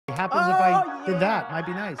happens if I did that? Might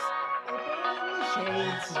be nice.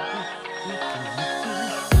 Shades.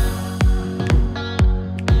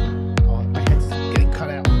 Oh, my head's getting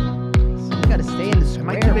cut out. So you gotta stay in the Am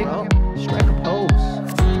I square, too big? bro. Strike a pose.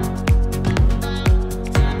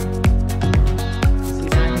 See,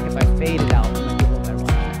 I think if I fade it out, it might be a little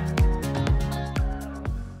better.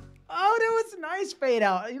 Oh, that was a nice fade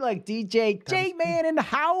out. You like DJ JMan in the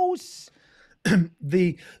house.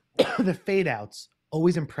 The fade outs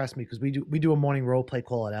always impress me because we do a morning role play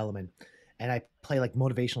call at Element, and I play like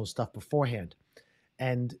motivational stuff beforehand,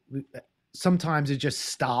 and sometimes it just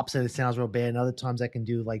stops and it sounds real bad, and other times I can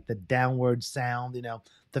do like the downward sound,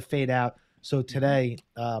 the fade out. So today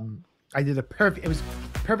I did it was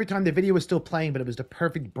perfect time. The video was still playing, but it was the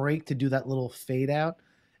perfect break to do that little fade out.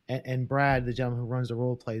 And Brad, the gentleman who runs the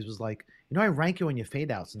role plays, was like, I rank you on your fade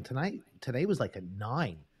outs, and today was like a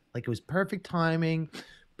 9. Like, it was perfect timing,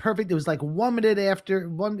 perfect. It was like 1 minute after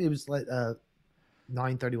one. It was like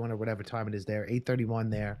 9:31 or whatever time it is there,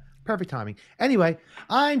 8:31 there. Perfect timing. Anyway,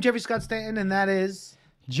 I'm Jeffrey Scott Stanton, and that is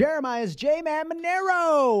Jeremiah's JMan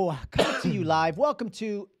Monero coming to you live. Welcome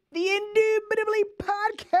to the Indubitably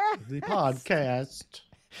Podcast. the podcast.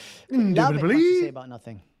 Love it. Much to say Indubitably. about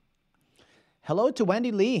nothing. Hello to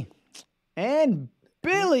Wendy Lee and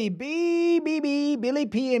Billy Billy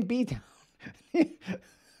P and B Town.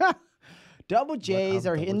 Double J's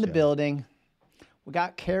are in the building. We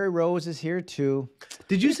got Carrie Rose is here too.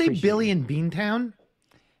 Did you say appreciate Billy in Beantown?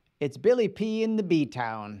 It's Billy P in the B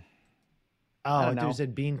Town. Oh, I don't thought know. you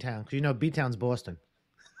said Beantown, because Beantown's Boston.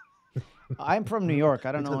 I'm from New York.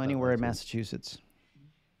 I don't It's know a anywhere in double. Massachusetts.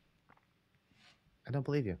 I don't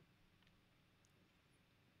believe you.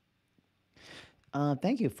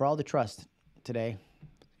 Thank you for all the trust today.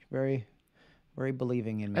 Very, very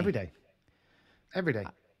believing in me. Every day. Every day.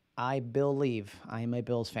 I believe. I am a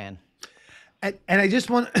Bills fan. And I just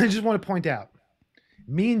want to point out,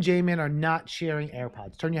 me and J-Man are not sharing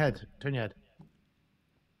AirPods. Turn your head. Turn your head.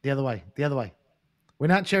 The other way. The other way. We're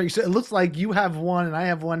not sharing. So it looks like you have one and I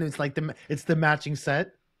have one. It's like it's the matching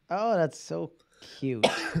set. Oh, that's so cute.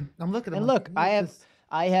 I'm looking at And look, I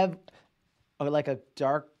have like a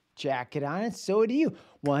dark jacket on it. So do you.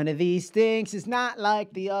 One of these things is not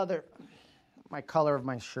like the other. My color of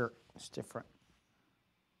my shirt is different.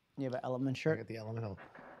 You have an Element I shirt? got the elemental.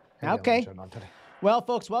 Okay. Well,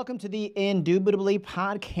 folks, welcome to the Indubitably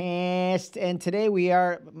Podcast. And today we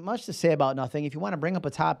are much to say about nothing. If you want to bring up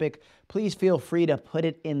a topic, please feel free to put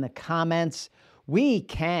it in the comments. We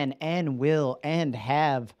can and will and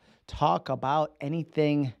have talk about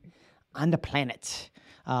anything on the planet.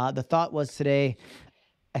 The thought was today,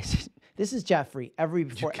 this is Jeffrey,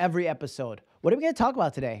 before every episode. What are we going to talk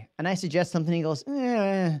about today? And I suggest something. He goes,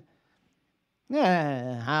 I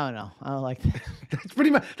don't know. I don't like that. That's pretty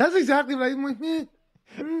much. That's exactly what I'm like.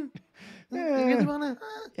 You guys wanna,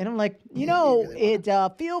 And I'm like,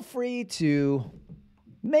 feel free to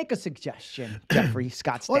make a suggestion, Jeffrey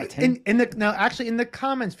Scott Well, Stanton. in the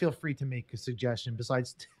comments, feel free to make a suggestion.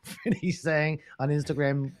 Besides Tiffany saying on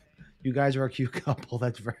Instagram, you guys are a cute couple.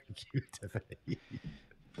 That's very cute, Tiffany.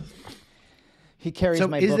 He carries So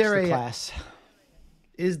my is books there to a- class.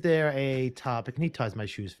 Is there a topic? And he ties my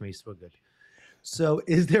shoes for me, so we're good. So,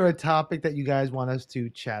 is there a topic that you guys want us to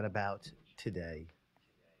chat about today?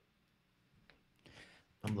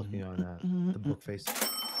 I'm looking on the book face.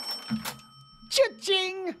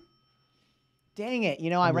 Cha-ching! Dang it.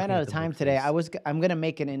 I ran looking out at of the time book today. face. I'm going to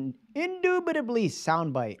make an indubitably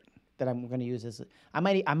soundbite that I'm going to use as I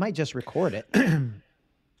might just record it. And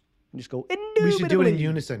just go indubitably. We should do it in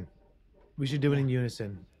unison. We should do it in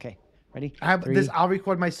unison. Okay. Ready? I have 3. this. I'll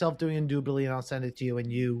record myself doing indubitably, and I'll send it to you,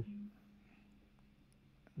 and you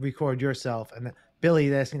record yourself. And then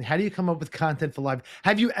Billy asking, "How do you come up with content for live?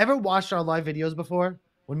 Have you ever watched our live videos before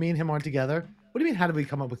when me and him aren't together? What do you mean? How do we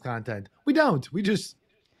come up with content? We don't. We just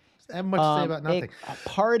have much to say about nothing.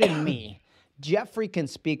 Pardon me. Jeffrey can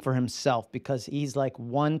speak for himself because he's like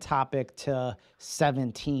 1 topic to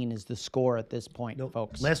 17 is the score at this point,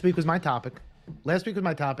 folks. Last week was my topic.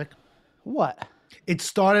 What? It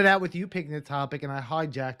started out with you picking the topic, and I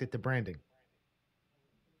hijacked it to branding.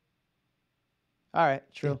 All right,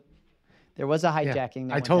 true. There was a hijacking.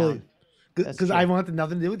 That I went totally, down. because I wanted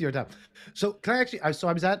nothing to do with your time. So can I actually? I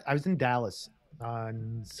was in Dallas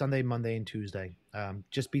on Sunday, Monday, and Tuesday.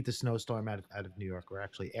 Just beat the snowstorm out of New York, or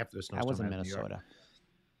actually after the snowstorm. I was in out of New York. Minnesota.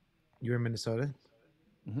 You were in Minnesota.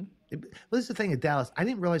 Mm-hmm. Well, this is the thing in Dallas. I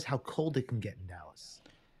didn't realize how cold it can get in Dallas.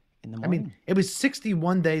 In the I morning. mean, it was 60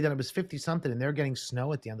 one day, then it was 50 something, and they're getting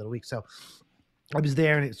snow at the end of the week. So I was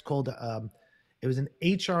there, and it's called. It was an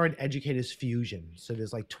HR and educators fusion. So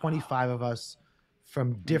there's like 25 of us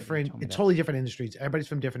from different, totally different industries. Everybody's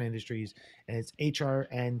from different industries, and it's HR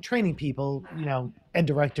and training people, and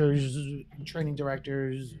directors, training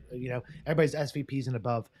directors, everybody's SVPs and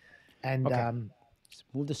above. And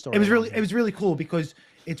move the story. It was really cool because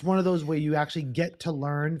it's one of those where you actually get to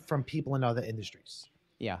learn from people in other industries.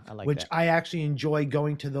 Yeah, I like which that. I actually enjoy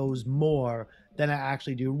going to those more than I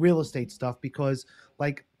actually do real estate stuff because,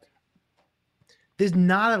 like, there's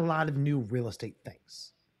not a lot of new real estate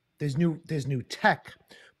things. There's new tech,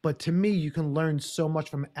 but to me, you can learn so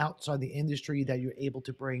much from outside the industry that you're able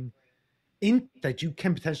to bring in, that you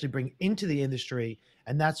can potentially bring into the industry,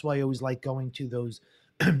 and that's why I always like going to those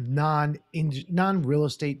non real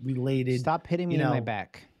estate related. Stop hitting me in my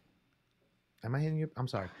back. Am I hitting you? I'm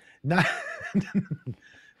sorry. Not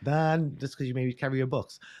just because you maybe carry your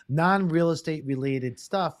books. Non real estate related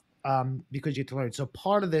stuff, because you have to learn. So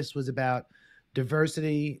part of this was about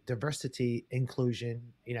diversity, inclusion.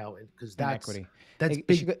 Because that's equity. That's it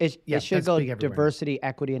big. It should go diversity,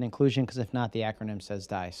 equity, and inclusion. Because if not, the acronym says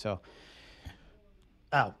die. So.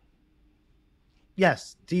 Oh.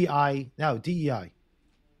 Yes, DEI.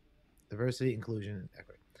 Diversity, inclusion, and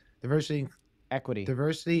equity. Diversity,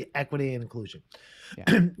 equity, and inclusion,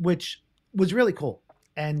 which was really cool.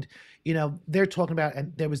 And, they're talking about,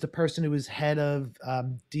 and there was the person who was head of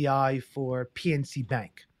DI for PNC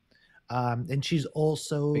Bank. And she's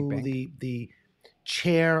also the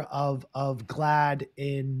chair of GLAD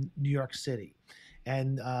in New York City,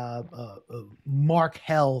 and Mark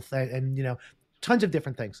Health, and tons of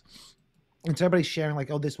different things. And so everybody's sharing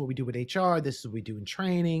like, oh, this is what we do with HR. This is what we do in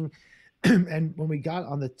training. And when we got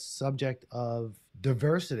on the subject of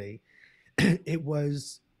diversity, it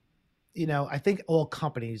was, I think all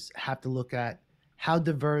companies have to look at how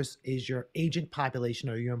diverse is your agent population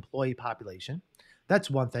or your employee population.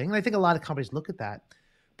 That's one thing. And I think a lot of companies look at that.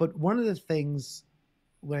 But one of the things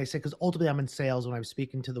when I say, because ultimately I'm in sales, when I was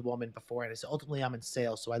speaking to the woman before, and I said, ultimately I'm in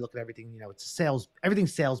sales. So I look at everything, it's sales,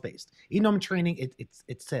 everything's sales based. Even though I'm training,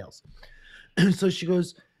 it's sales. So she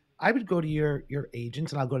goes, I would go to your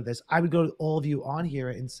agents, and I'll go to this. I would go to all of you on here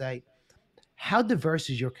and say, how diverse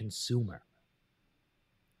is your consumer?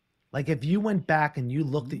 Like if you went back and you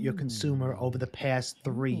looked at your consumer over the past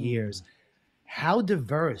 3 years, how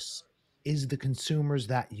diverse is the consumers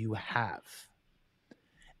that you have?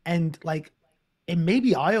 And like, it may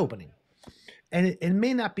be eye-opening. And it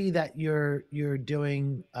may not be that you're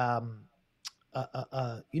doing, that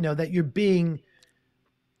you're being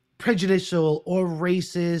prejudicial or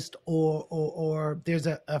racist or there's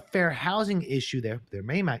a fair housing issue there. There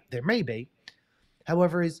may be.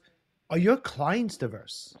 However, are your clients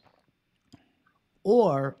diverse?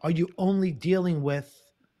 Or are you only dealing with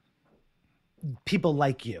people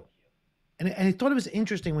like you? And I thought it was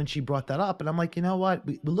interesting when she brought that up. And I'm like, you know what?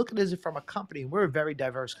 We look at it as from a company. We're a very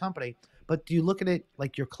diverse company. But do you look at it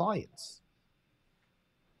like your clients?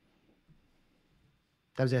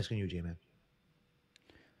 I was asking you, JMan.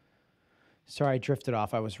 Sorry, I drifted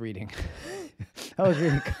off. I was reading. I was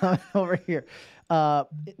reading a comment over here.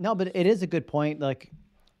 No, but it is a good point. Like,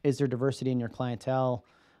 is there diversity in your clientele?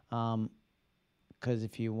 Because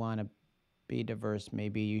if you want to be diverse,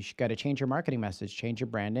 maybe you got to change your marketing message, change your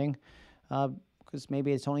branding, because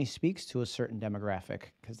maybe it only speaks to a certain demographic.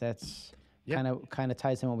 Because that's kind of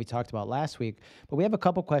ties in what we talked about last week. But we have a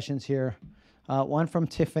couple questions here. One from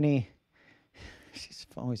Tiffany. She's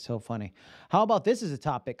always so funny. How about this as a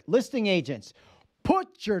topic? Listing agents,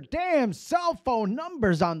 put your damn cell phone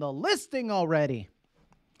numbers on the listing already.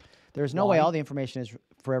 There's no way all the information is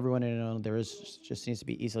for everyone to know. Just needs to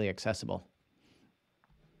be easily accessible.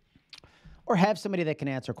 Or have somebody that can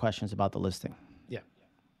answer questions about the listing. Yeah.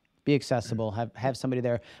 Be accessible. Have somebody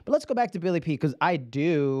there. But let's go back to Billy P, because I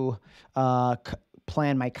do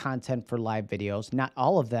plan my content for live videos. Not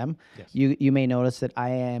all of them. Yes. You may notice that I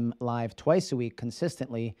am live twice a week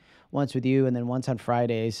consistently, once with you and then once on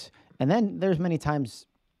Fridays. And then there's many times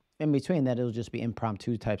in between that it'll just be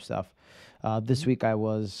impromptu type stuff. This week I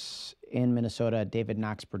was in Minnesota at David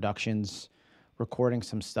Knox Productions recording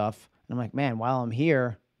some stuff. And I'm like, man, while I'm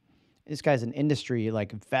here, this guy's an industry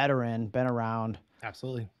like veteran, been around.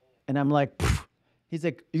 Absolutely. And I'm like, pfft. He's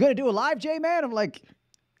like, you gonna do a live, JMan? I'm like,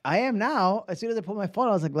 I am now. As soon as I put my phone,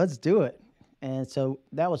 I was like, let's do it. And so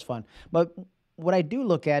that was fun. But what I do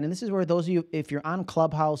look at, and this is where those of you, if you're on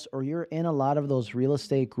Clubhouse or you're in a lot of those real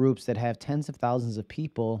estate groups that have tens of thousands of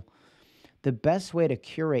people, the best way to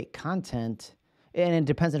curate content, and it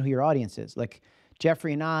depends on who your audience is. Like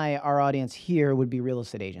Jeffrey and I, our audience here would be real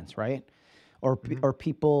estate agents, right? Or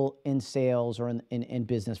people in sales or in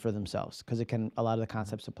business for themselves, because a lot of the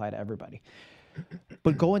concepts apply to everybody.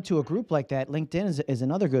 But go into a group like that. LinkedIn is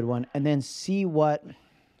another good one, and then see what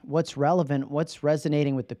what's relevant, what's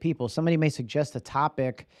resonating with the people. Somebody may suggest a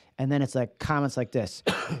topic, and then it's like comments like this.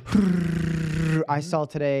 I saw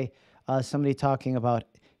today somebody talking about,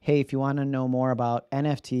 hey, if you want to know more about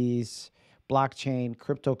NFTs, blockchain,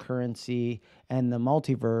 cryptocurrency, and the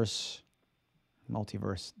multiverse,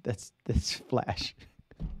 that's Flash,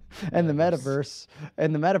 and the metaverse,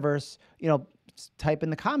 type in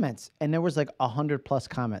the comments. And there was like 100+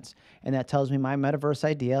 comments. And that tells me my metaverse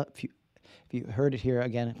idea, if you heard it here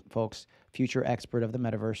again, folks, future expert of the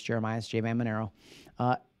metaverse, JMan Monero,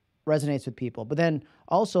 resonates with people. But then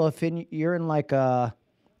also if you're in like a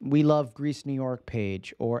We Love Greece, New York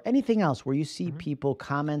page or anything else where you see people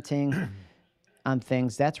commenting on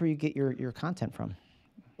things, that's where you get your content from.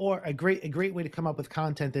 Or a great way to come up with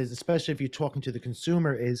content is, especially if you're talking to the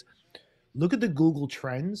consumer, is look at the Google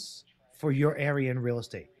Trends for your area in real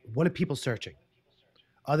estate. What are people searching?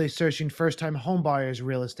 Are they searching first-time home buyers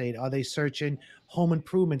real estate? Are they searching home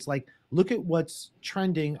improvements? Like, look at what's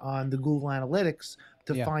trending on the Google Analytics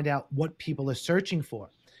to find out what people are searching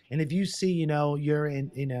for. And if you see, you're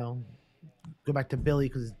in, go back to Billy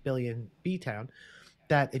because it's Billy in B-Town,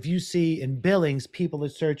 that if you see in Billings, people are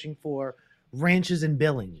searching for ranches in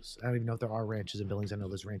Billings. I don't even know if there are ranches in Billings. I know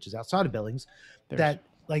there's ranches outside of Billings. There's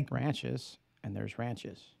ranches and there's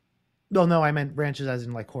ranches. No, I meant ranches as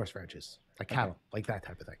in like horse ranches, like cattle, like that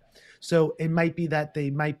type of thing. So it might be that they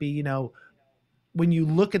might be, when you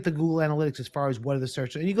look at the Google Analytics as far as what are the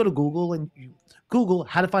searches, and you go to Google and you Google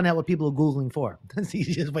how to find out what people are Googling for. That's the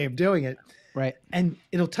easiest way of doing it. Right. And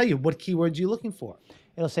it'll tell you what keywords you're looking for.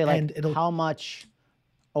 It'll say how much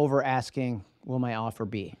over asking will my offer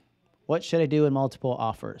be? What should I do in multiple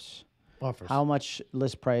offers? How much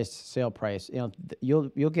list price, sale price?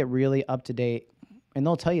 You'll get really up to date. And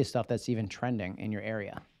they'll tell you stuff that's even trending in your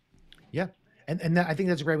area. Yeah, and I think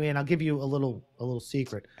that's a great way. And I'll give you a little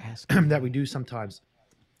secret that we do sometimes.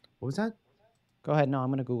 What was that? Go ahead. No, I'm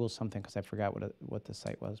going to Google something because I forgot what the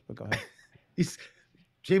site was. But go ahead.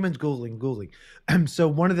 JMan's Googling. So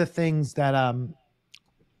one of the things that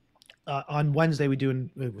on Wednesday we do,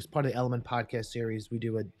 it was part of the Element podcast series, we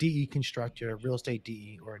do a deconstructed, a real estate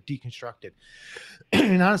DE or a deconstructed.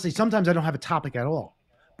 And honestly, sometimes I don't have a topic at all.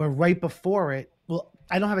 But right before it,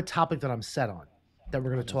 I don't have a topic that I'm set on that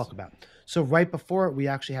we're going to talk about. So right before it, we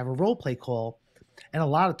actually have a role play call. And a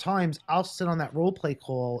lot of times I'll sit on that role play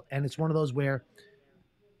call and it's one of those where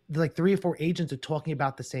like 3 or 4 agents are talking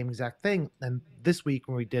about the same exact thing. And this week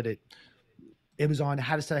when we did it, it was on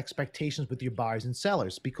how to set expectations with your buyers and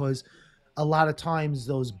sellers, because a lot of times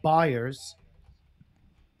those buyers,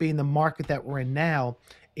 being the market that we're in now,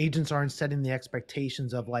 agents aren't setting the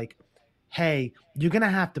expectations of like, hey, you're going to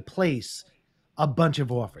have to place a bunch of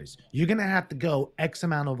offers. You're going to have to go X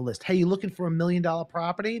amount over list. Hey, you're looking for $1 million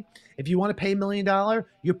property? If you want to pay $1 million,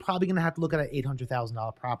 you're probably going to have to look at an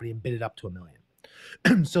 $800,000 property and bid it up to $1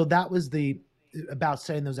 million. So that was about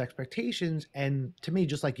setting those expectations. And to me,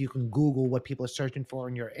 just like you can Google what people are searching for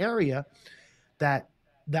in your area, that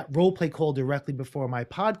role play call directly before my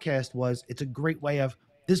podcast it's a great way of,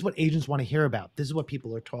 this is what agents want to hear about. This is what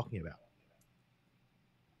people are talking about.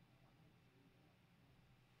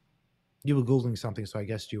 You were Googling something, so I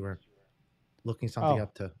guess you were looking something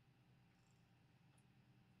up to.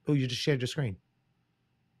 Oh, you just shared your screen.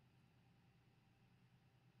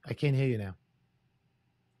 I can't hear you now.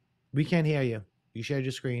 We can't hear you. You shared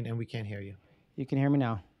your screen, and we can't hear you. You can hear me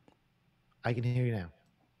now. I can hear you now.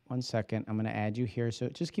 1 second. I'm going to add you here. So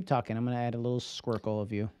just keep talking. I'm going to add a little squircle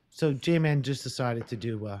of you. So JMan just decided to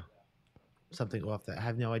do something off that. I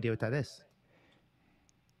have no idea what that is.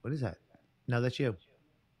 What is that? No, that's you.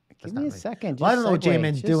 Give me a second. Well, I don't know what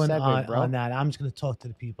JMan's doing on that. I'm just going to talk to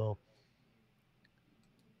the people.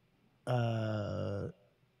 I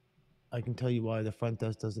can tell you why the front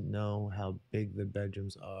desk doesn't know how big the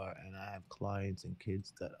bedrooms are, and I have clients and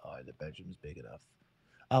kids that are the bedrooms big enough.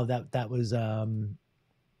 Oh, that was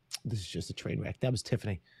this is just a train wreck. That was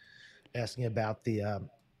Tiffany asking about the.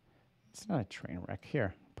 It's not a train wreck.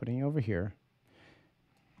 Here, putting you over here.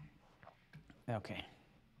 Okay.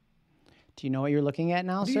 Do you know what you're looking at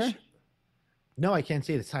now, sir? No, I can't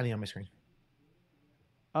see it. It's tiny on my screen.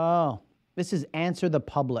 Oh, this is Answer the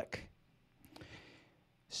Public.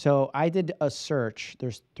 So I did a search.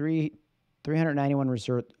 There's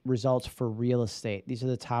 391 results for real estate. These are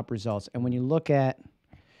the top results. And when you look at,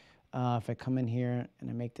 if I come in here and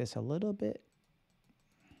I make this a little bit.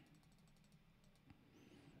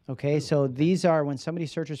 Okay, so these are, when somebody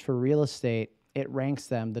searches for real estate, it ranks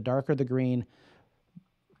them. The darker the green,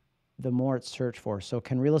 the more it's searched for. So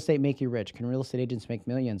can real estate make you rich? Can real estate agents make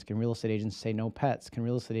millions? Can real estate agents say no pets? Can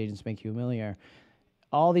real estate agents make you a millionaire?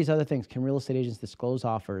 All these other things. Can real estate agents disclose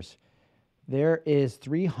offers? There is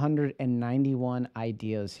 391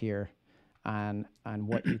 ideas here on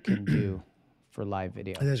what you can do for live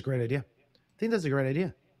video. That's a great idea. I think that's a great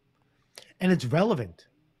idea. And it's relevant.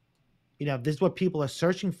 This is what people are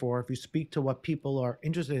searching for. If you speak to what people are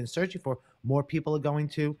interested in searching for, more people are going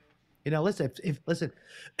to, listen,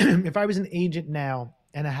 if I was an agent now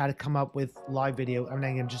and I had to come up with live video,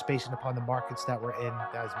 I'm just based it upon the markets that we're in,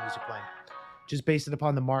 that was music playing, just based it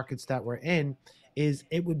upon the markets that we're in,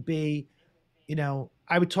 it would be,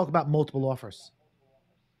 I would talk about multiple offers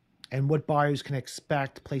and what buyers can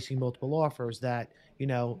expect placing multiple offers that,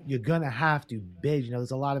 you're going to have to bid.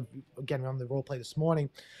 There's a lot of, again, on the role play this morning,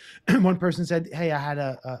 one person said, hey, I had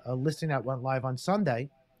a listing that went live on Sunday.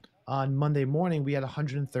 On Monday morning, we had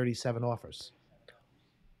 137 offers.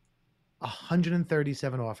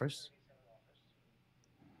 137 offers.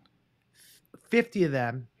 50 of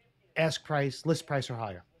them ask price, list price, or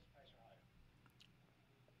higher.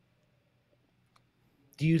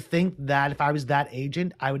 Do you think that if I was that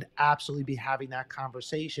agent, I would absolutely be having that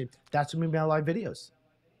conversation? That's what we mean by live videos.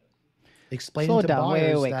 Explaining Slow to down.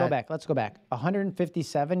 buyers Wait. that, Go back. Let's go back.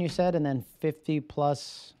 157 you said, and then 50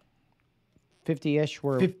 plus 50-ish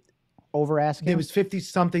were over asking? There was 50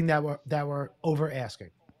 something that were over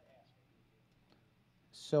asking.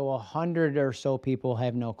 So 100 or so people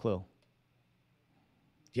have no clue.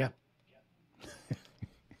 Yeah.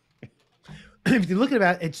 If you look at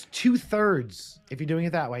it, it's 2/3. If you're doing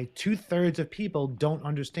it that way, 2/3 of people don't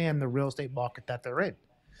understand the real estate market that they're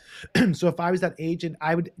in. So if I was that agent,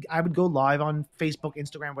 I would go live on Facebook,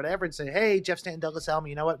 Instagram, whatever, and say, hey, Jeff Stanton, Douglas Elmer,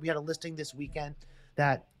 you know what? We had a listing this weekend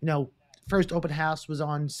that, first open house was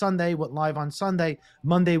on Sunday, went live on Sunday.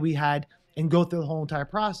 Monday we had, and go through the whole entire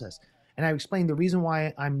process. And I explained the reason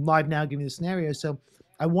why I'm live now, giving you the scenario. So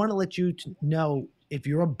I want to let you know, if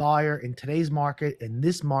you're a buyer in today's market, in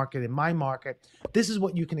this market, in my market, this is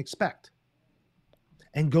what you can expect.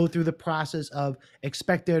 And go through the process of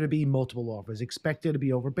expect there to be multiple offers, expect there to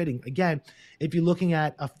be overbidding. Again, if you're looking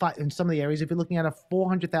at in some of the areas, if you're looking at a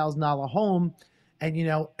 $400,000 home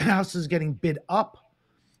and, house is getting bid up,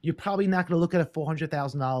 you're probably not going to look at a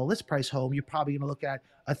 $400,000 list price home. You're probably going to look at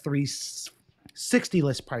a $360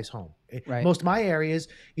 list price home. Right. Most of my areas,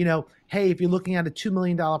 hey, if you're looking at a $2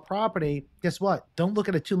 million property, guess what? Don't look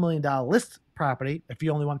at a $2 million list property. If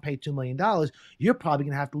you only want to pay $2 million, you're probably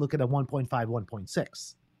going to have to look at a 1.5,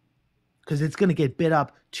 1.6, because it's going to get bid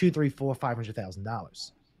up $200,000, $300,000, $400,000,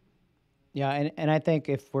 $500,000. Yeah, and I think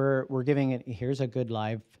if we're giving it, here's a good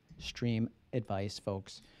live stream advice,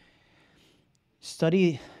 folks.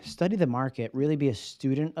 Study the market. Really be a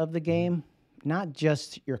student of the game, not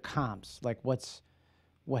just your comps, like what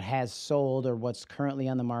has sold or what's currently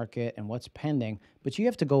on the market and what's pending, but you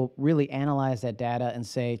have to go really analyze that data and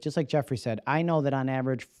say, just like Jeffrey said, I know that on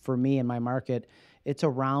average for me in my market, it's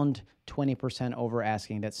around 20% over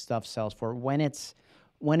asking that stuff sells for when it's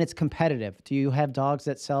competitive. Do you have dogs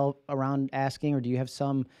that sell around asking, or do you have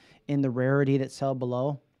some in the rarity that sell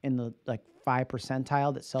below, in the 5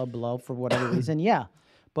 percentile that sell below for whatever reason? Yeah.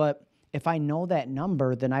 But if I know that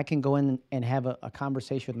number, then I can go in and have a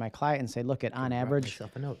conversation with my client and say, look, on average,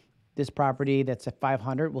 this property that's at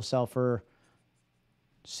 500 will sell for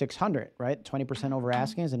 600, right? 20% over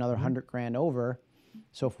asking is another $100,000 over.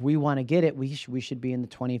 So if we want to get it, we should be in the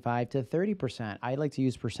 25 to 30%. I like to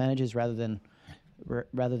use percentages rather than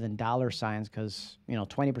dollar signs, because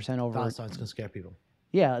 20% over. Dollar signs can scare people.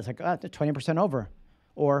 Yeah, it's like 20% over,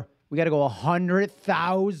 or we got to go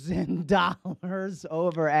 $100,000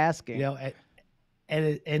 over asking.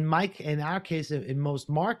 And in our case, in most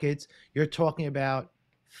markets, you're talking about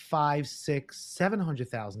 $500,000, $600,000,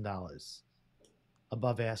 $700,000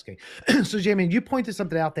 above asking. So, JMan, you pointed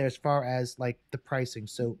something out there as far as the pricing.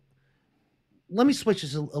 So, let me switch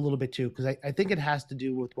this a little bit too, because I think it has to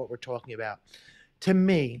do with what we're talking about. To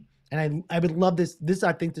me, and I would love this.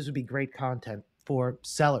 I think this would be great content for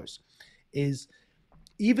sellers. Is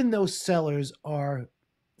even though sellers are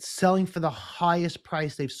selling for the highest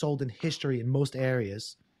price they've sold in history in most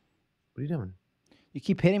areas, what are you doing? You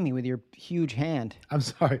keep hitting me with your huge hand. I'm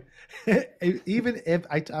sorry. Even if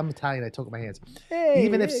I'm Italian, I talk with my hands.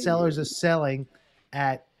 Even if sellers are selling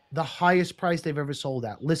at the highest price they've ever sold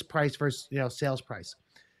at, list price versus sales price,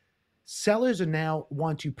 sellers are now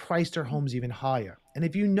want to price their homes even higher. And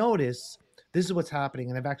if you notice, this is what's happening,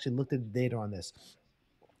 and I've actually looked at the data on this.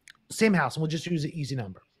 Same house, and we'll just use an easy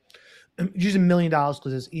number. Use $1 million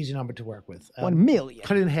because it's an easy number to work with. 1 million.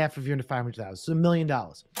 Cut it in half if you're into 500,000. So $1 million.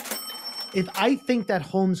 If I think that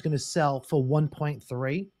home's going to sell for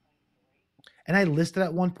 1.3, and I list it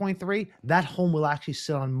at 1.3, that home will actually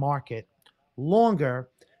sit on market longer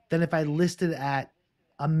than if I listed at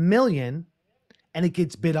 $1 million and it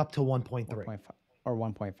gets bid up to 1.3 or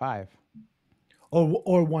 1.5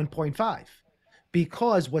 or 1.5.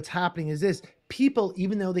 Because what's happening is this: people,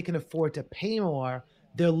 even though they can afford to pay more,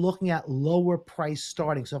 they're looking at lower price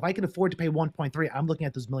starting. So if I can afford to pay 1.3, I'm looking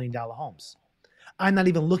at those $1 million homes. I'm not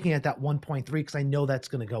even looking at that 1.3 because I know that's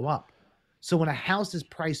going to go up. So when a house is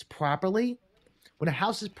priced properly, when a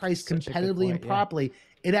house is priced competitively and properly,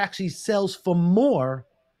 it actually sells for more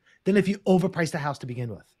than if you overprice the house to begin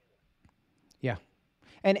with. Yeah.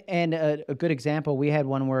 And a good example, we had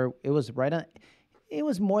one where it was it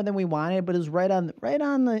was more than we wanted, but it was right on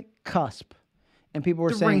the cusp. And people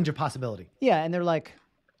were saying, range of possibility. Yeah, and they're like,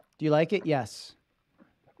 "Do you like it?" Yes.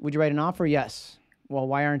 Would you write an offer? Yes. Well,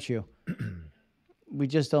 why aren't you? We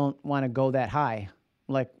just don't want to go that high.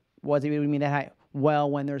 Like, what do you mean that high?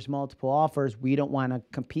 Well, when there's multiple offers, we don't want to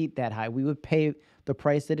compete that high. We would pay the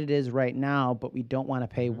price that it is right now, but we don't want to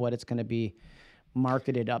pay what it's going to be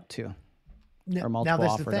marketed up to, or multiple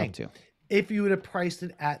offers up to. If you would have priced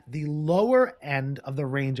it at the lower end of the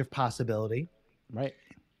range of possibility, right,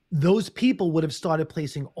 those people would have started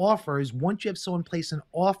placing offers. Once you have someone place an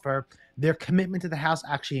offer, their commitment to the house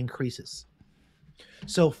actually increases.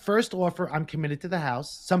 So first offer, I'm committed to the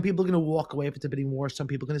house. Some people are going to walk away if it's a bidding war. Some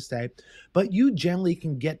people are going to stay. But you generally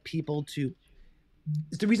can get people to...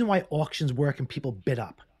 It's the reason why auctions work and people bid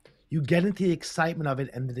up. You get into the excitement of it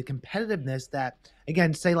and the competitiveness that,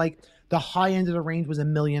 again, say like the high end of the range was $1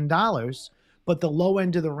 million, but the low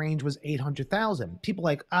end of the range was 800,000. People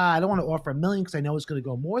are like, I don't want to offer $1 million because I know it's going to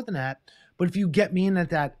go more than that. But if you get me in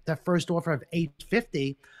at that first offer of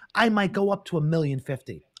 850, I might go up to $1.05 million.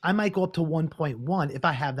 I might go up to 1.1 if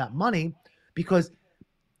I have that money, because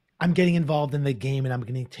I'm getting involved in the game and I'm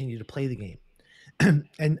going to continue to play the game.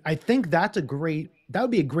 And I think that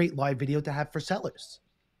would be a great live video to have for sellers.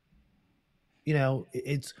 You know,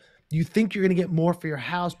 you think you're going to get more for your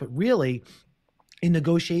house, but really in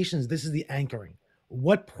negotiations, this is the anchoring.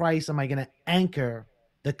 What price am I going to anchor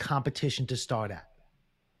the competition to start at?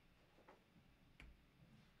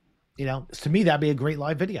 You know, to me, that'd be a great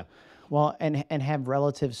live video. Well, and have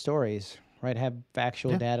relative stories, right? Have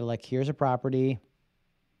factual data, like here's a property.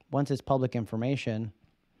 Once it's public information,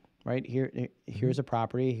 right? Here's a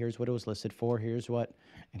property. Here's what it was listed for. Here's what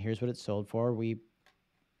it sold for.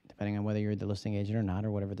 Depending on whether you're the listing agent or not,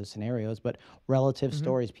 or whatever the scenario is, but relative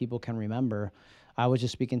stories people can remember. I was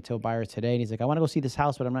just speaking to a buyer today, and he's like, I want to go see this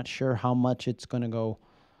house, but I'm not sure how much it's going to go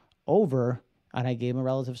over. And I gave him a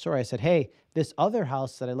relative story. I said, hey, this other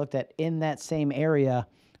house that I looked at in that same area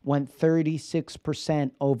went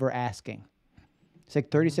 36% over asking. It's like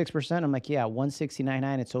 36%. I'm like, yeah,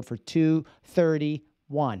 169.9. It sold for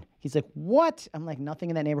 231. He's like, what? I'm like, nothing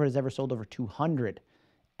in that neighborhood has ever sold over 200,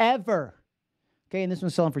 ever. Okay, and this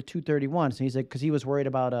one's selling for 231. So he's like, because he was worried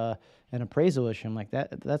about an appraisal issue. I'm like,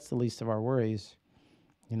 that's the least of our worries.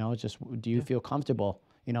 You know, it's just, do you feel comfortable?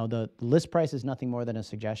 You know, the list price is nothing more than a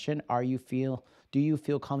suggestion. Do you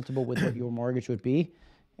feel comfortable with what your mortgage would be?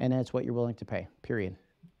 And that's what you're willing to pay, period.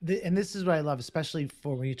 And this is what I love, especially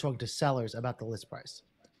for when you're talking to sellers about the list price.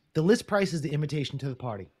 The list price is the invitation to the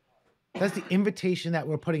party. That's the invitation that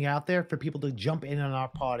we're putting out there for people to jump in on our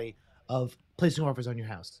party of placing offers on your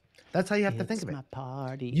house. That's how you have to think of it. My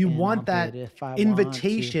party. You want that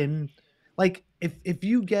invitation. Like if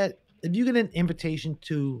you get an invitation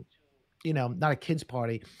to, you know, not a kid's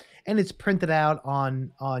party, and it's printed out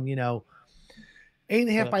on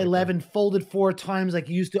 8.5 by 11, folded 4 times, like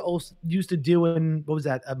you used to do in, what was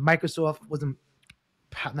that? Microsoft wasn't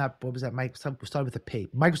not, what was that? Microsoft started with a P.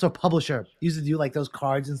 Microsoft Publisher used to do like those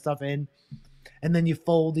cards and stuff in, and then you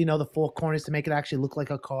fold, the 4 corners to make it actually look like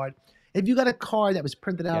a card. If you got a card that was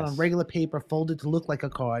printed out on regular paper, folded to look like a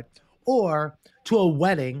card, or to a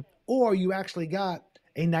wedding, or you actually got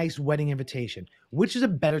a nice wedding invitation, which is a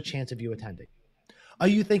better chance of you attending? Are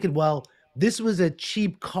you thinking, well, this was a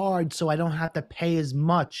cheap card, so I don't have to pay as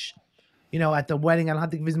much, at the wedding, I don't have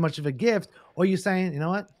to give as much of a gift? Or are you saying, you know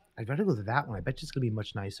what, I'd better go to that one. I bet you it's going to be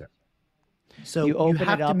much nicer. So you open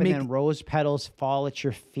it up and then rose petals fall at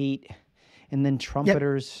your feet, and then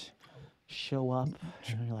trumpeters show up.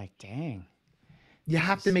 And you're like, dang. You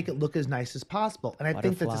have to make it look as nice as possible. And I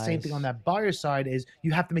think that's the same thing on that buyer side, is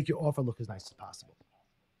you have to make your offer look as nice as possible.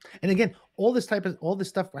 And again, all this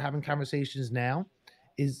stuff we're having conversations now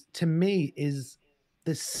is, to me, is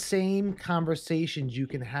the same conversations you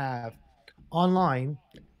can have online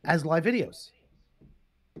as live videos.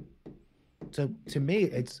 So to me,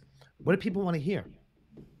 it's, what do people want to hear?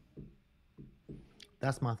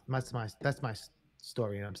 That's my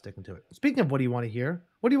story, and I'm sticking to it. Speaking of what do you want to hear?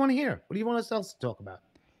 What do you want to hear? What do you want us else to talk about?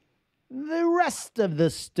 The rest of the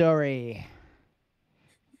story.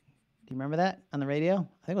 you remember that on the radio?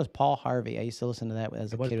 I think it was Paul Harvey. I used to listen to that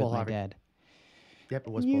as a kid with my dad. Yep,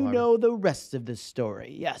 it was You Paul Harvey. know the rest of the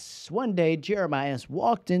story. Yes, one day Jeremiah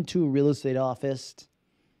walked into a real estate office,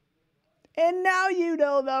 and now you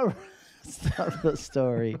know the rest of the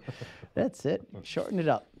story. That's it. Shortened it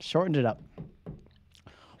up.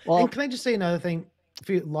 Well, and can I just say another thing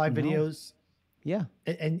for your live videos? Yeah.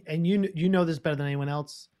 And you know this better than anyone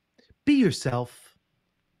else. Be yourself.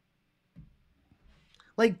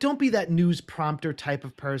 Like, don't be that news prompter type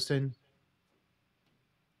of person.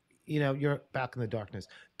 You know, you're back in the darkness.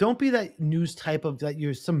 Don't be that news type of that.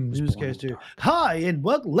 You're some newscaster. Hi, and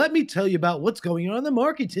let me tell you about what's going on in the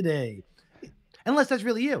market today. Unless that's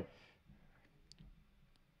really you,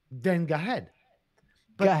 then go ahead.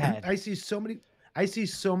 But go ahead. I see so many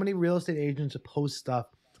real estate agents post stuff,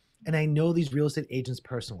 and I know these real estate agents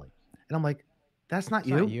personally, and I'm like, that's not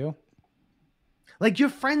you. Not you. Like, your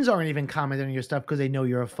friends aren't even commenting on your stuff because they know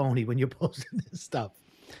you're a phony when you're posting this stuff.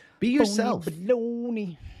 Be yourself.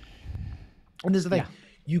 Baloney. And this is the thing.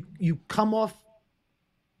 You come off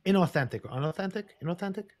inauthentic. Unauthentic?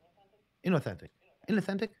 Unauthentic?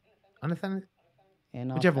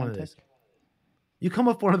 Whichever one it is. You come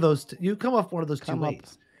off one of those two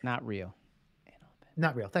ways. Not real.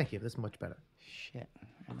 Not real. Thank you. This is much better. Shit.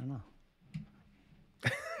 I don't know.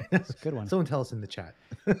 That's a good one. Someone tell us in the chat.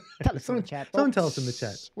 Tell us in the chat. Someone tell us in the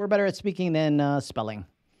chat. We're better at speaking than spelling.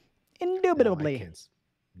 Indubitably. No,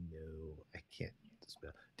 I can't spell.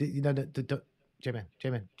 JMan.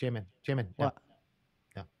 What?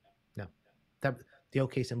 No. That the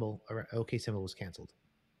OK symbol was canceled.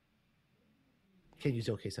 Can't use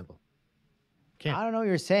OK symbol. Can't. I don't know what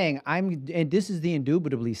you're saying. And this is the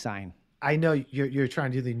indubitably sign. I know you're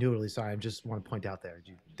trying to do the indubitably sign. I just want to point out there.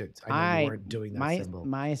 I know you weren't doing that symbol.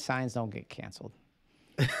 My signs don't get canceled.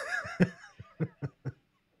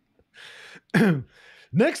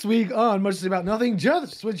 Next week on Much to Say About Nothing,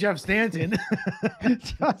 just with Jeff Stanton.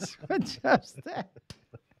 Just with Jeff Stanton.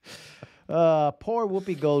 Poor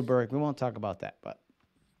Whoopi Goldberg. We won't talk about that, but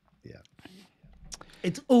yeah.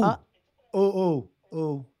 It's No,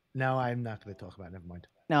 I'm not going to talk about it. Never mind.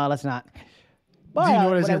 No, let's not. But do you know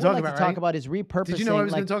what I was going to talk like about? To talk about is repurposing. Did you know what I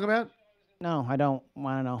was going to talk about? No, I don't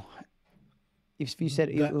want to know. If you said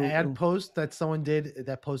the ad post that someone did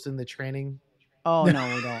that posted in the training. Oh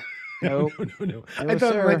no, we don't. Nope. No. I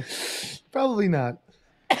thought probably not.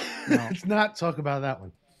 No. Let's not talk about that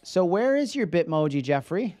one. So where is your Bitmoji,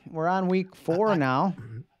 Jeffrey? We're on week 4 now.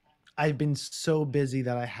 I've been so busy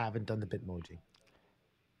that I haven't done the Bitmoji.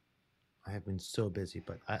 I have been so busy,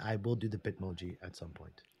 but I will do the Bitmoji at some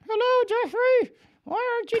point. Hello, Jeffrey. Why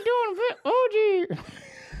aren't you doing Bitmoji?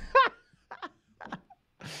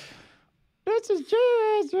 This is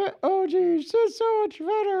JMan's Bitmoji. It's so much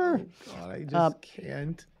better. Oh, God, I just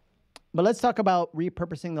can't. But let's talk about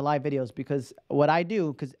repurposing the live videos, because what I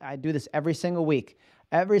do, because I do this every single week.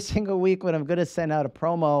 Every single week when I'm going to send out a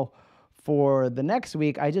promo for the next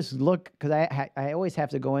week, I just look, because I always have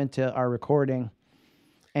to go into our recording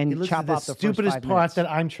and chop off the stupidest part that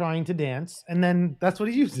I'm trying to dance, and then that's what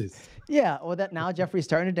he uses. Yeah, well, that now Jeffrey's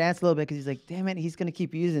starting to dance a little bit because he's like, damn it, he's going to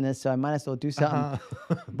keep using this, so I might as well do something.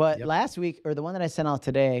 But last week, or the one that I sent out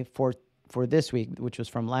today for this week, which was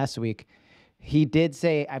from last week, he did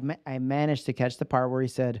say, I managed to catch the part where he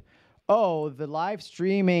said, oh, the live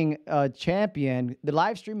streaming champion, the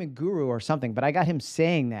live streaming guru or something. But I got him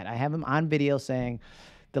saying that. I have him on video saying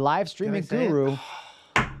the live streaming guru.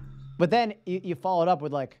 But then you followed up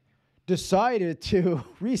with like, decided to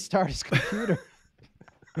restart his computer.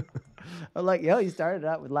 I'm like, yo, you started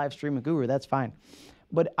out with live streaming guru. That's fine.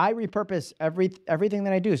 But I repurpose everything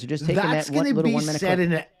that I do. So just taking that little 1 minute clip. That's going to be said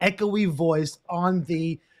in an echoey voice on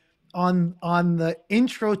the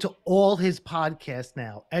intro to all his podcasts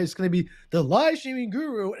now. And it's going to be the live streaming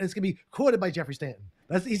guru, and it's going to be quoted by Jeffrey Stanton.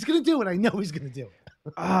 He's going to do it. I know he's going to do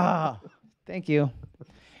it. Thank you.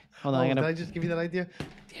 Hold on. Did I just give you that idea?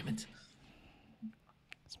 Damn it.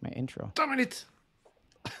 It's my intro. Damn it.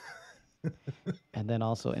 And then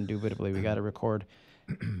also, indubitably, we got to record.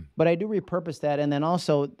 But I do repurpose that. And then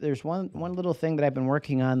also, there's one little thing that I've been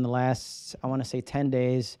working on the last, I want to say 10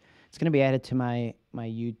 days. It's going to be added to my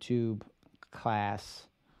YouTube class.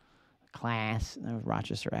 The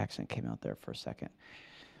Rochester accent came out there for a second.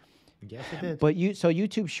 Yes, it did. But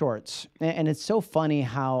YouTube Shorts, and it's so funny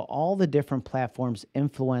how all the different platforms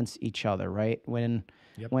influence each other, right? When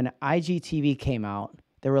IGTV came out,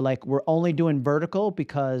 they were like, we're only doing vertical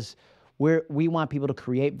because we want people to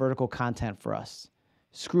create vertical content for us.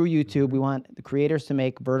 Screw YouTube. We want the creators to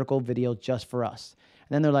make vertical video just for us.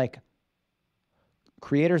 And then they're like,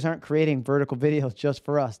 creators aren't creating vertical videos just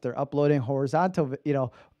for us. They're uploading horizontal,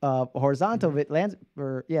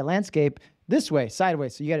 landscape this way,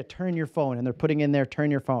 sideways. So you got to turn your phone, and they're putting in there,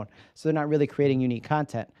 turn your phone. So they're not really creating unique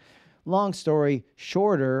content. Long story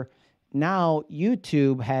shorter, now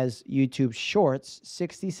YouTube has YouTube Shorts,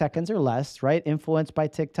 60 seconds or less, right? Influenced by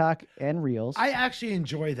TikTok and Reels. I actually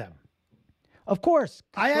enjoy them. Of course.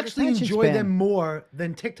 I actually enjoy them more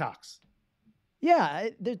than TikToks. Yeah,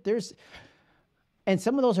 and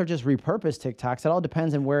some of those are just repurposed TikToks. It all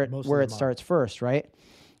depends on where it starts first, right?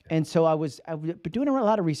 Yeah. And so I've been doing a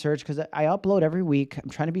lot of research because I upload every week. I'm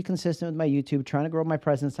trying to be consistent with my YouTube, trying to grow my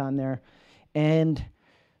presence on there. And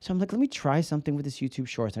so I'm like, let me try something with this YouTube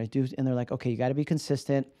Shorts. And I do, and they're like, okay, you got to be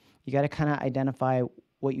consistent. You got to kind of identify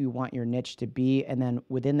what you want your niche to be. And then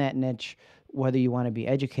within that niche, whether you want to be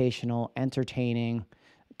educational, entertaining,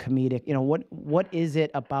 comedic, what is it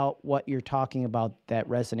about what you're talking about that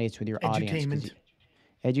resonates with your audience?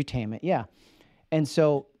 Edutainment, yeah. And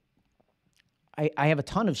so I have a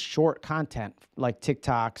ton of short content like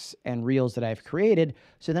TikToks and Reels that I've created.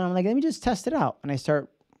 So then I'm like, let me just test it out. And I start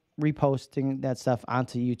reposting that stuff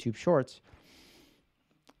onto YouTube Shorts.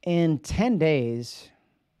 In 10 days,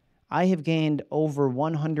 I have gained over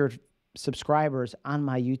 100 subscribers on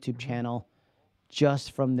my YouTube channel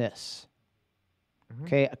just from this.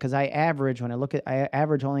 Okay, because I average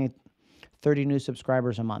only 30 new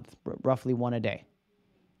subscribers a month, roughly one a day,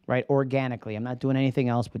 right? Organically. I'm not doing anything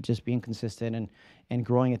else but just being consistent and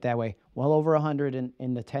growing it that way. Well over 100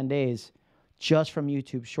 in the 10 days just from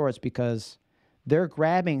YouTube Shorts because they're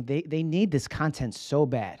grabbing, they need this content so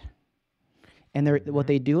bad. And what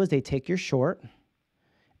they do is they take your short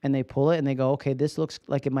and they pull it and they go, okay, this looks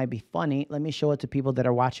like it might be funny. Let me show it to people that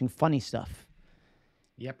are watching funny stuff.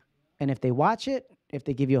 Yep. And if they watch it, if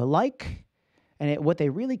they give you a like, and what they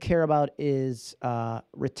really care about is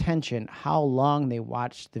retention, how long they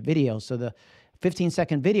watch the video. So the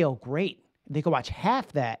 15-second video, great. If they could watch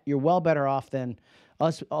half that, you're well better off than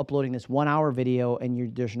us uploading this 1 hour video,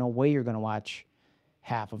 and there's no way you're going to watch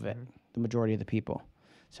half of it, the majority of the people.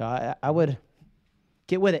 So I would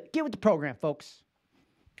get with it. Get with the program, folks.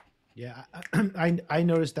 Yeah, I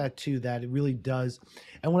noticed that too, that it really does.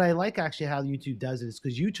 And what I like actually how YouTube does it is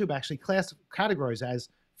because YouTube actually categorizes as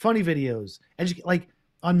funny videos. Like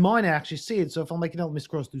on mine, I actually see it. So if I'm like, let me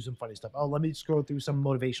scroll through some funny stuff. Oh, let me scroll through some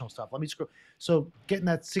motivational stuff. Let me scroll. So getting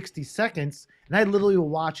that 60 seconds, and I literally will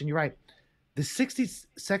watch, and you're right. The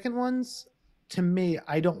 60-second ones, to me,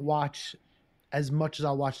 I don't watch as much as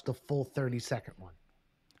I'll watch the full 30-second one.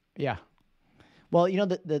 Yeah. Well,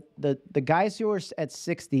 the guys who are at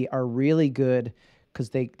 60 are really good because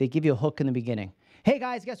they give you a hook in the beginning. Hey,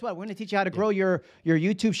 guys, guess what? We're going to teach you how to grow your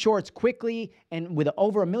YouTube Shorts quickly and with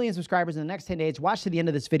over 1 million subscribers in the next 10 days. Watch to the end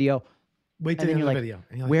of this video. Wait till the end of the video.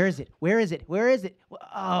 Like, where is it? Where is it? Where is it?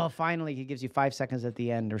 Oh, finally, he gives you 5 seconds at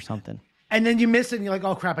the end or something. And then you miss it, and you're like,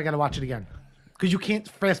 oh, crap, I got to watch it again. Because you can't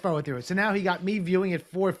fast forward through it. So now he got me viewing it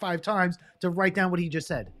 4 or 5 times to write down what he just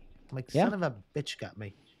said. I'm like, son of a bitch got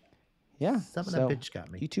me. Yeah. Son of a bitch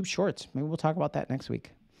got me. YouTube Shorts. Maybe we'll talk about that next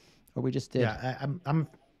week. Or we just did. Yeah, I'm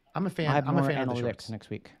a fan. I'm a fan of the shorts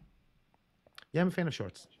next week. Yeah, I'm a fan of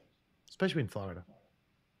shorts, especially in Florida.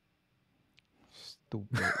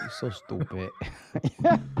 Stupid. You're so stupid.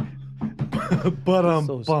 But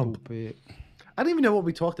so bump. Stupid. I don't even know what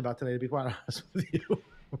we talked about today, to be quite honest with you.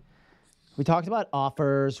 We talked about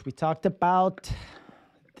offers. We talked about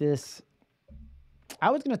this. I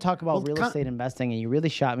was going to talk about real estate investing, and you really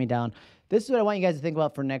shot me down. This is what I want you guys to think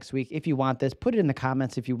about for next week. If you want this, put it in the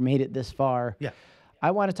comments if you made it this far. Yeah. I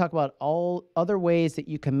want to talk about all other ways that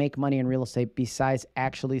you can make money in real estate besides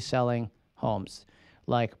actually selling homes,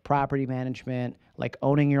 like property management, like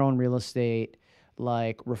owning your own real estate,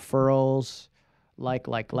 like referrals, like.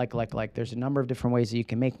 There's a number of different ways that you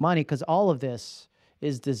can make money because all of this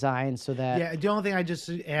is designed so that... Yeah, the only thing I just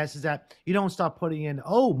ask is that you don't stop putting in,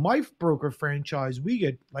 oh, my broker franchise, we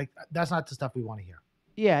get... Like, that's not the stuff we want to hear.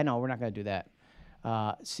 Yeah, no, we're not going to do that.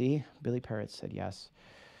 See? Billy Parrott said yes.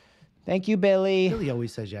 Thank you, Billy. Billy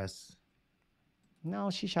always says yes. No,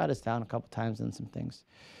 she shot us down a couple times on some things.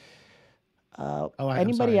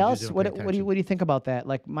 Anybody sorry, else? What do you think about that?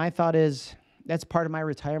 Like, my thought is that's part of my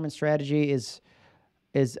retirement strategy is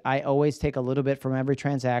I always take a little bit from every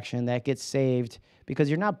transaction that gets saved because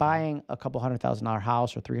you're not buying a couple $100,000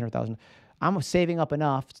 house or $300,000. I'm saving up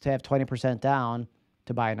enough to have 20% down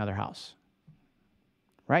to buy another house.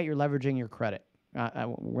 Right? You're leveraging your credit.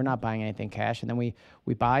 We're not buying anything cash, and then we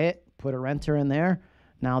buy it, put a renter in there.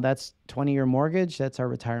 Now that's 20-year mortgage. That's our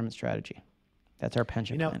retirement strategy. That's our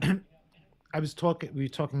pension plan. we were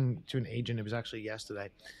talking to an agent. It was actually yesterday,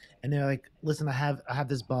 and they're like, "Listen, I have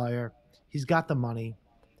this buyer. He's got the money.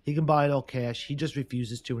 He can buy it all cash. He just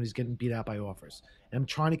refuses to, and he's getting beat out by offers. And I'm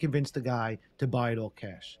trying to convince the guy to buy it all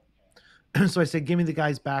cash. So I said, give me the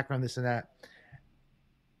guy's background, this and that.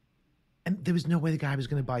 And there was no way the guy was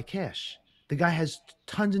going to buy cash. The guy has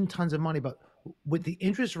tons and tons of money, but with the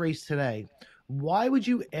interest rates today, why would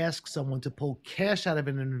you ask someone to pull cash out of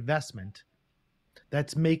an investment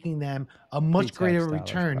that's making them a much greater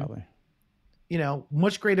return,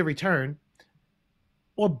 much greater return,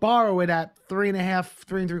 or borrow it at 3.5%,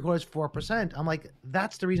 3.75%, 4%? I'm like,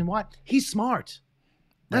 that's the reason why. He's smart.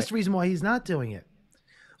 That's the reason why he's not doing it.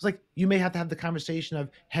 It's like, you may have to have the conversation of,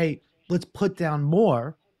 hey, let's put down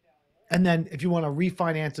more. And then if you want to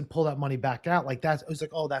refinance and pull that money back out, like that, it was like,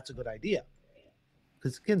 oh, that's a good idea.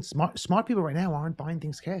 Because again, smart people right now aren't buying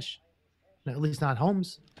things cash. At least not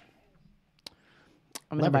homes.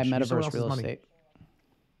 I'm going to buy metaverse real estate.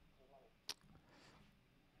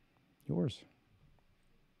 Yours.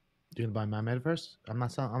 You're going to buy my metaverse? I'm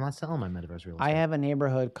not selling my metaverse real estate. I have a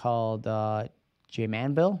neighborhood called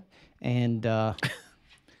JManville, and well,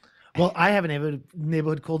 I have a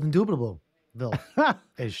neighborhood called Indubitably.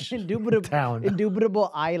 Indubitable town.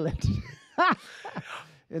 Indubitable Island.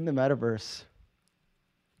 In the metaverse.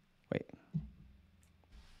 Wait.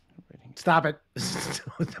 Stop it.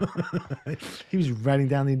 He was writing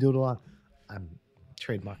down the Indubitably. I'm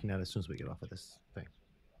trademarking that as soon as we get off of this thing.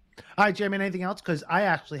 All right, JMan, anything else? Because I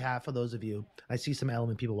actually have, for those of you, I see some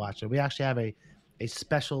Element people watching. We actually have a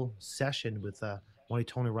special session with one of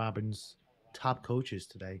Tony Robbins' top coaches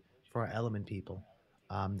today for our Element people.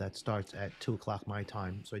 That starts at 2:00 my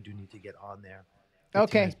time, so I do need to get on there.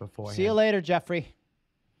 Okay. See you later, Jeffrey.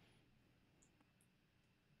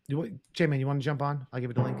 JMan, you want to jump on? I'll give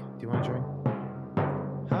you the link. Do you want to join?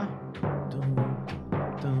 Huh?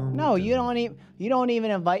 No, you don't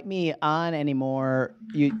even invite me on anymore.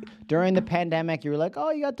 During the pandemic, you were like,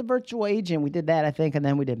 "Oh, you got the virtual agent." We did that, I think, and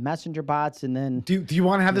then we did messenger bots, and then. Do you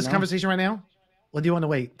want to have this conversation right now, or do you want to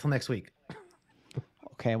wait till next week?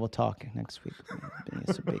 Okay, we'll talk next week.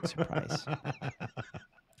 It's a big surprise.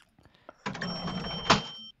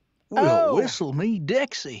 Well, whistle me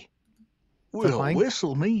Dixie. Will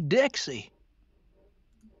whistle me Dixie.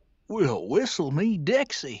 Will whistle me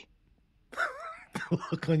Dixie.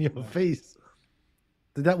 Look on your face.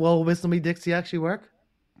 Did that "Well Whistle Me Dixie" actually work?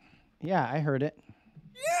 Yeah, I heard it.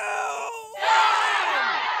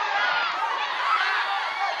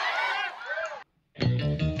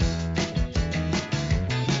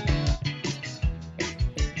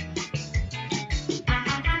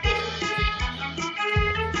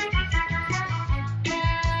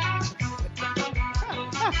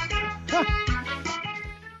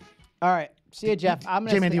 All right. See you, Jeff. I'm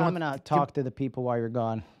gonna talk to the people while you're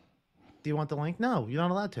gone. Do you want the link? No, you're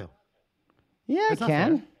not allowed to. Yeah, I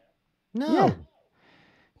can. No.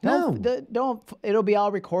 Yeah. Don't. It'll be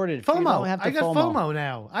all recorded. FOMO. You don't have to I got FOMO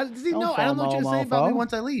now. I don't know what you're gonna say about me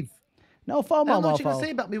once I leave. No FOMO. I don't know what you're gonna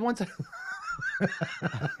say about me once I.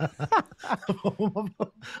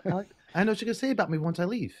 I know what you're gonna say about me once I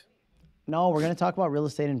leave. No, we're gonna talk about real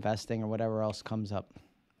estate investing or whatever else comes up.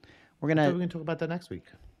 We're gonna talk about that next week.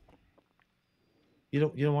 You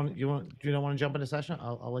don't want to jump in a session?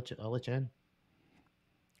 I'll let you in.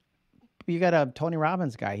 You got a Tony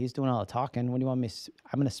Robbins guy. He's doing all the talking. What do you want me?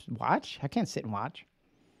 I'm gonna watch. I can't sit and watch.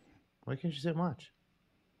 Why can't you sit and watch?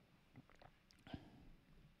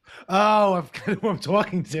 Oh, I've got who I'm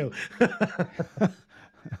talking to.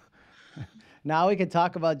 Now we can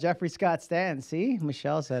talk about Jeffrey Scott Stanton. See,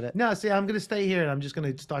 Michelle said it. No, see, I'm gonna stay here and I'm just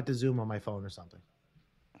gonna start the Zoom on my phone or something.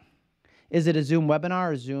 Is it a Zoom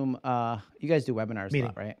webinar or Zoom? You guys do webinars a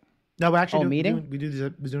lot, right? No, we're actually meeting. We're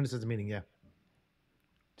doing this as a meeting. Yeah.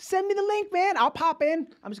 Send me the link, man. I'll pop in.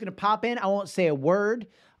 I'm just gonna pop in. I won't say a word.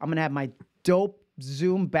 I'm gonna have my dope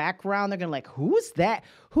Zoom background. They're gonna like, who's that?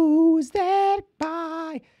 Who's that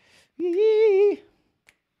guy? What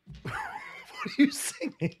are you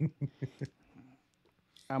singing?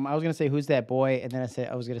 I was gonna say who's that boy, and then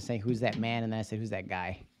I was gonna say who's that man, and then I said who's that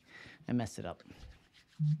guy. I messed it up.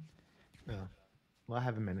 Yeah. Well, I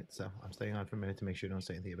have a minute, so I'm staying on for a minute to make sure you don't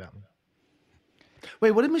say anything about me.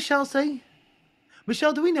 Wait, what did Michelle say?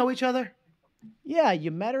 Michelle, do we know each other? Yeah,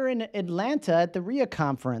 you met her in Atlanta at the RIA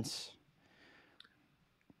conference.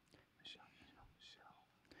 Michelle.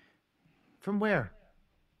 From where?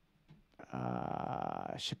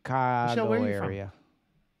 Chicago Michelle, where are you area.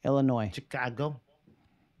 From? Illinois. Chicago.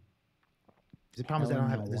 The problem is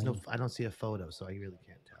I don't see a photo, so I really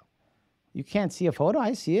can't tell. You can't see a photo?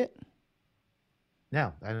 I see it.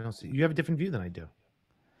 No, I don't see. You have a different view than I do.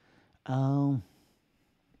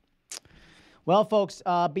 Well, folks,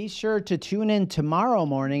 be sure to tune in tomorrow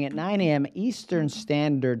morning at 9 a.m. Eastern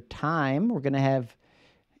Standard Time. We're going to have,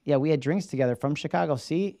 we had drinks together from Chicago.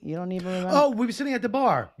 See, you don't even remember? Oh, we were sitting at the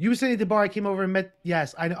bar. You were sitting at the bar. I came over and met.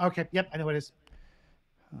 Yes, I know. Okay. Yep, I know what it is.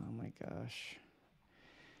 Oh, my gosh.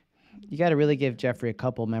 You got to really give Jeffrey a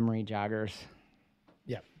couple memory joggers.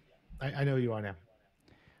 Yeah, I know who you are now.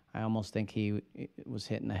 I almost think he was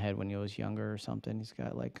hit in the head when he was younger or something. He's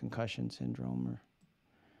got like concussion syndrome or.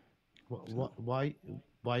 Why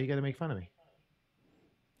you got to make fun of me?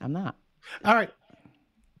 I'm not. All right.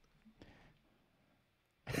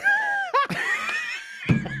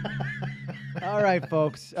 All right,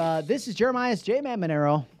 folks. This is Jeremiah's JMan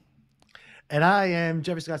Monero. And I am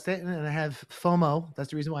Jeffrey Scott Stanton, and I have FOMO. That's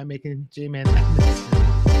the reason why I'm making JMan.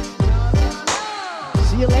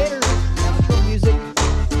 See you later. Outro music.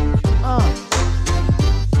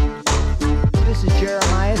 This is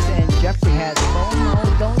Jeremiah, and Jeffrey has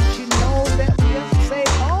FOMO. Don't you know that we have to say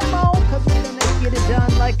FOMO? Because we're going to get it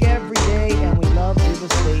done like every day. And we love real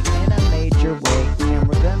estate in a major way. And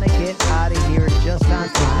we're going to get out of here just on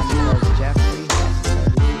time because Jeffrey has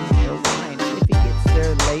started in your mind. If he gets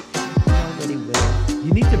there late, nobody will.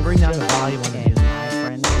 You need to bring down the volume on the music. My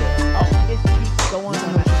friend will. Oh, it keeps going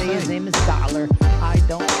when I say his name is Dollar. I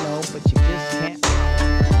don't know, but you just can't.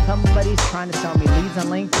 Somebody's trying to sell me leads on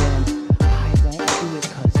LinkedIn. I won't do it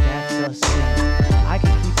because that's a sin. I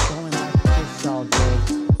can keep going like this all day.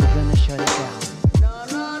 We're going to shut it down.